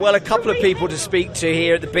Well, a couple of people to speak to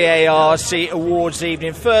here at the BARC Awards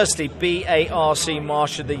evening. Firstly, BARC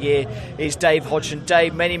Marshal of the Year is Dave Hodgson.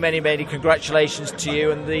 Dave, many, many, many congratulations to you,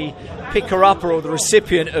 and the picker-upper or the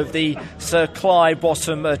recipient of the Sir Clyde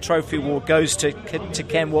Bottom Trophy Award goes to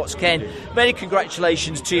Ken Watts. Ken, many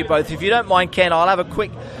congratulations to you both. If you don't mind, Ken, I'll have a quick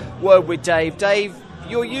word with Dave. Dave,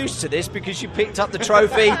 you're used to this because you picked up the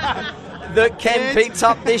trophy that Ken picked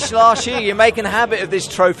up this last year. You're making a habit of this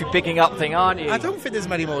trophy picking up thing, aren't you? I don't think there's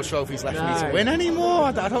many more trophies left for me to win anymore.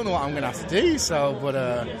 I don't know what I'm going to have to do.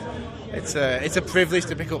 But it's a privilege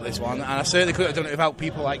to pick up this one, and I certainly couldn't have done it without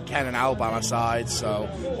people like Ken and Al by my side. So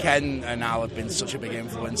Ken and Al have been such a big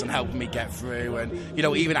influence and helping me get through. And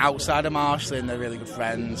even outside of marshalling, they're really good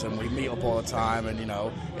friends, and we meet up all the time. And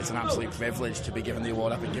it's an absolute privilege to be given the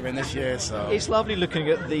award I've been given this year. So it's lovely looking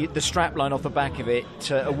at the strapline off the back of it,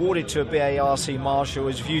 awarded to a BARC Marshal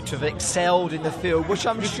as viewed to have excelled in the field, which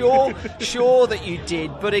I'm sure that you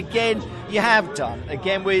did. But again, you have done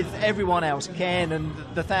again with everyone else, Ken, and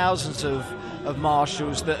the thousands of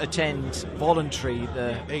marshals that attend voluntary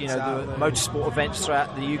the motorsport events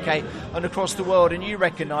throughout the UK and across the world, and you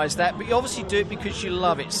recognise that, but you obviously do it because you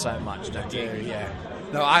love it so much, don't you? Yeah.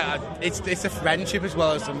 No, it's a friendship as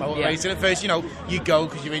well as the motor racing. At first, you go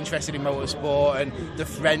because you're interested in motorsport, and the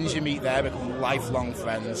friends you meet there become lifelong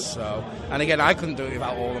friends. So, and again, I couldn't do it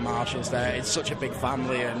without all the marshals there. It's such a big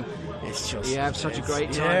family, and it's just... You have such a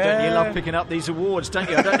great time, don't you? You love picking up these awards, don't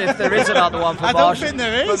you? I don't know if there is another one for marshals. I don't think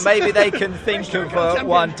there is. But maybe they can think of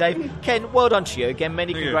one, Dave. Ken, well done to you. Again,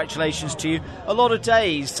 many congratulations to you. A lot of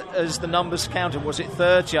days, as the numbers counted, was it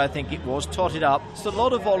 30, I think it was, totted up. It's a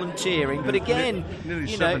lot of volunteering, but again... Nearly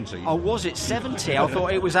 70. Oh, was it 70? I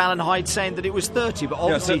thought it was Alan Hyde saying that it was 30, but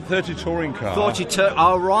obviously... Yeah, 30 touring car.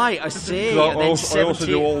 Oh, right, I see. I also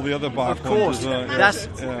do all the other bike Of course. ones as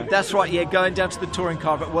well. That's right, going down to the touring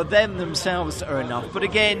car, but them themselves are enough. But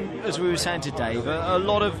again, as we were saying to Dave, a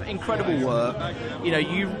lot of incredible work.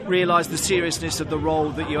 You realise the seriousness of the role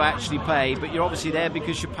that you actually play, but you're obviously there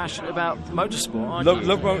because you're passionate about motorsport, aren't you?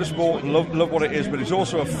 Love motorsport, love what it is, but it's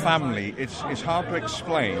also a family. It's hard to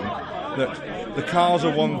explain that the cars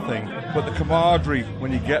are one thing, but the camaraderie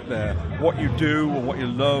when you get there, what you do and what you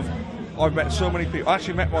love. I've met so many people. I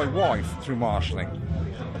actually met my wife through marshalling.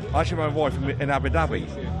 I actually met my wife in Abu Dhabi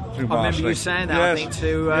through marshalling. I remember you saying that, yes. I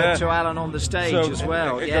think, to Alan on the stage as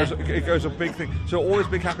well. It goes a big thing. So all this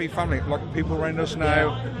big happy family, like people around us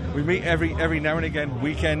now, we meet every now and again,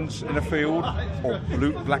 weekends in a field or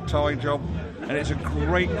black tie job, and it's a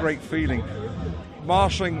great feeling.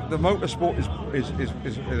 Marshalling, the motorsport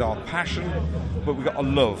is our passion, but we've got a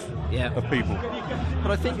love of people.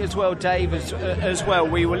 But I think as well, Dave, as well,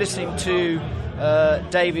 we were listening to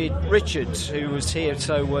David Richards, who was here,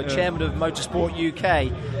 chairman of Motorsport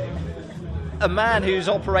UK, a man who's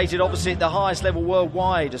operated obviously at the highest level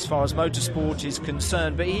worldwide as far as motorsport is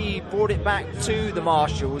concerned, but he brought it back to the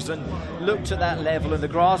marshals and looked at that level and the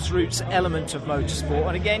grassroots element of motorsport.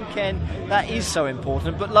 And again, Ken, that is so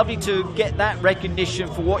important, but lovely to get that recognition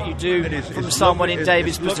for what you do from someone in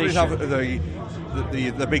David's position. Lovely to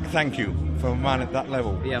have the big thank you from a man at that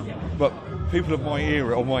level. Yeah. But people of my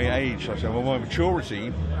era, or my age, I say, or my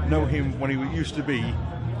maturity, know him when he used to be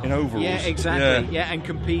in overalls. Yeah, exactly. Yeah, and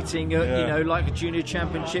competing at like a junior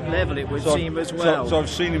championship level, it would seem as well. So I've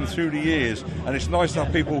seen him through the years, and it's nice to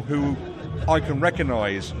have people who I can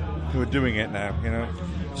recognise who are doing it now.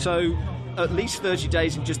 So at least 30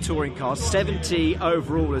 days in just touring cars, 70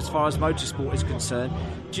 overall as far as motorsport is concerned.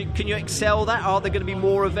 Can you excel that? Are there going to be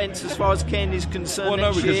more events as far as Ken is concerned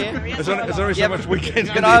next year? There's only so much weekends.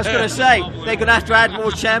 I was going to say, they're going to have to add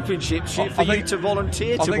more championships for you to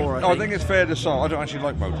volunteer to more, I think it's fair to say, I don't actually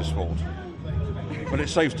like motorsport. But it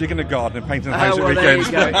saves digging a garden and painting a house at weekends.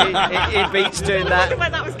 There you go. It beats doing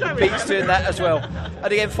that. Beats doing that as well. And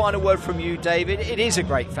again, final word from you, David. It is a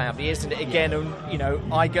great family, isn't it? Again,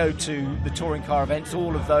 I go to the touring car events,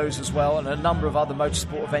 all of those as well, and a number of other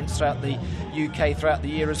motorsport events throughout the UK throughout the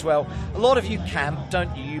year as well. A lot of you camp,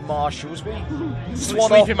 don't you, you marshals? We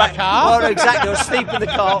swan off in my car. Well, exactly. Or sleep in the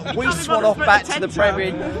car. We swan off back to the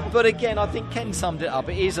Premier. But again, I think Ken summed it up.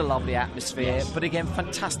 It is a lovely atmosphere. Yes. But again,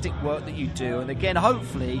 fantastic work that you do. And again,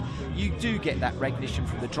 hopefully you do get that recognition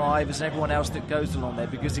from the drivers and everyone else that goes along there,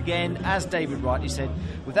 because again, as David rightly said,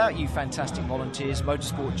 without you fantastic volunteers,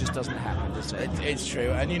 motorsport just doesn't happen, does it? It's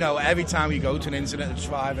true, and every time you go to an incident, the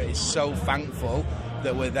driver is so thankful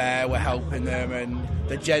that we're there, we're helping them, and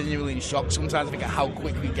they're genuinely in shock sometimes. I think how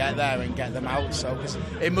quick we get there and get them out. So, because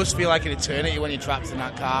it must feel like an eternity when you're trapped in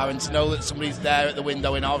that car, and to know that somebody's there at the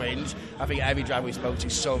window in orange, I think every driver we spoke to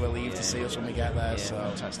is so relieved to see us when we get there. Yeah, so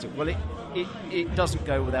fantastic. Well, it doesn't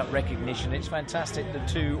go without recognition. It's fantastic the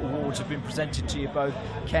 2 awards have been presented to you both,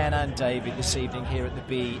 Ken and David, this evening here at the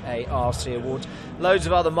BARC Awards. Loads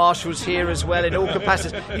of other marshals here as well in all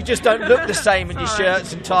capacities. You just don't look the same in your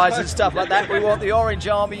shirts and ties and stuff like that. We want the orange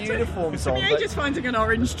army uniforms on. You're just finding an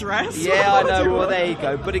orange dress. Yeah, I know. Well, there you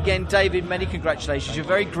go. But again, David, many congratulations. You're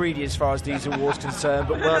very greedy as far as these awards are concerned,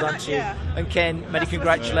 but well done to you. And Ken, many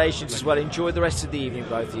congratulations as well. Enjoy the rest of the evening,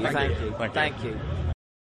 both of you. Thank you. Thank you.